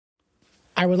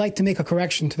I would like to make a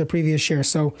correction to the previous share.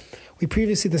 So we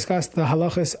previously discussed the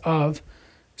halachas of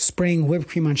spraying whipped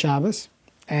cream on Shabbos.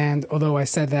 And although I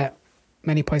said that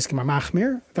many poskim are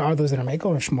machmir, there are those that are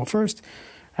mekel, Shmuel first,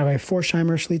 Rabbi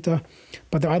Forsheimer, Shlita,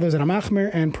 but there are those that are machmir,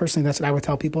 and personally that's what I would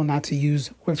tell people, not to use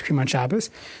whipped cream on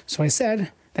Shabbos. So I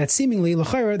said that seemingly,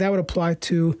 l'chayra, that would apply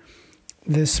to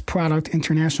this product,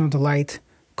 International Delight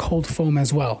Cold Foam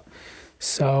as well.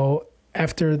 So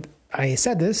after I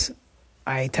said this,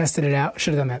 I tested it out.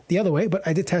 Should have done that the other way, but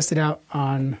I did test it out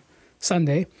on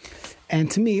Sunday.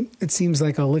 And to me, it seems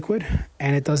like a liquid,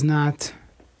 and it does not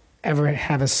ever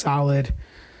have a solid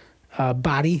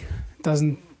body. It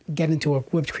doesn't get into a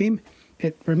whipped cream.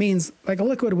 It remains like a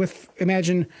liquid with,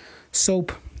 imagine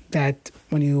soap that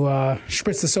when you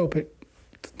spritz the soap, it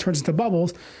turns into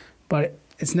bubbles, but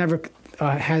it's never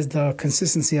has the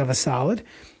consistency of a solid.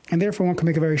 And therefore, one can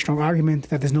make a very strong argument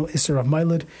that there's no isser of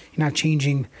mylid. You're not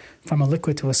changing from a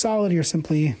liquid to a solid. You're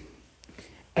simply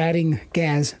adding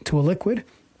gas to a liquid.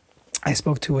 I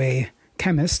spoke to a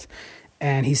chemist,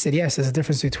 and he said, yes, there's a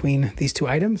difference between these two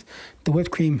items. The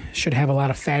whipped cream should have a lot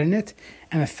of fat in it,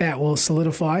 and the fat will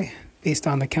solidify based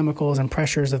on the chemicals and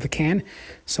pressures of the can.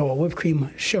 So a whipped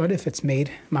cream should, if it's made,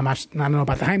 I don't know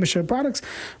about the Heimish products,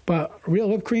 but real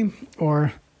whipped cream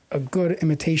or a good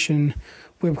imitation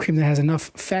whipped cream that has enough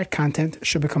fat content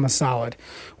should become a solid.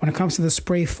 When it comes to the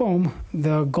spray foam,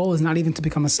 the goal is not even to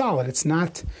become a solid. They're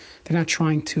not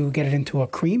trying to get it into a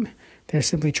cream. They're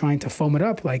simply trying to foam it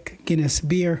up like Guinness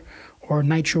beer or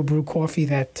Nitro brew coffee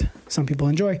that some people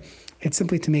enjoy. It's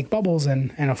simply to make bubbles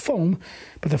and a foam,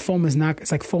 but the foam is not,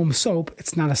 it's like foam soap.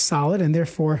 It's not a solid, and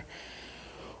therefore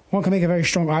one can make a very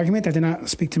strong argument. I did not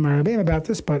speak to my Rebbeim about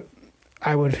this, but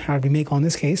I would be makel in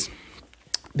this case,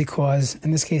 because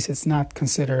in this case it's not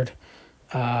considered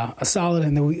a solid,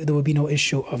 and there would be no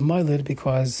issue of mylid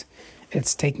because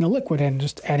it's taking a liquid and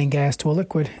just adding gas to a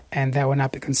liquid, and that would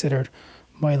not be considered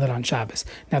mylid on Shabbos.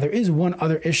 Now there is one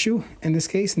other issue in this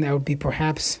case, and that would be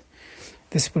perhaps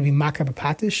this would be makah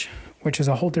b'patish, which is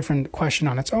a whole different question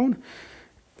on its own.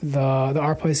 There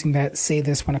are places that say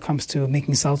this when it comes to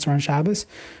making seltzer on Shabbos,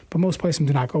 but most places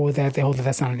do not go with that. They hold that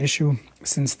that's not an issue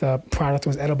since the product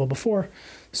was edible before.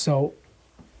 So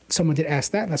someone did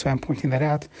ask that. That's why I'm pointing that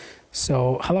out.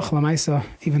 So halacha l'maisa,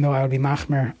 even though I would be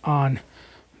machmer on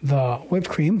the whipped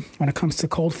cream, when it comes to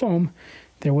cold foam,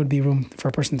 there would be room for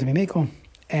a person to be mekel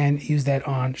and use that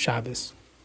on Shabbos.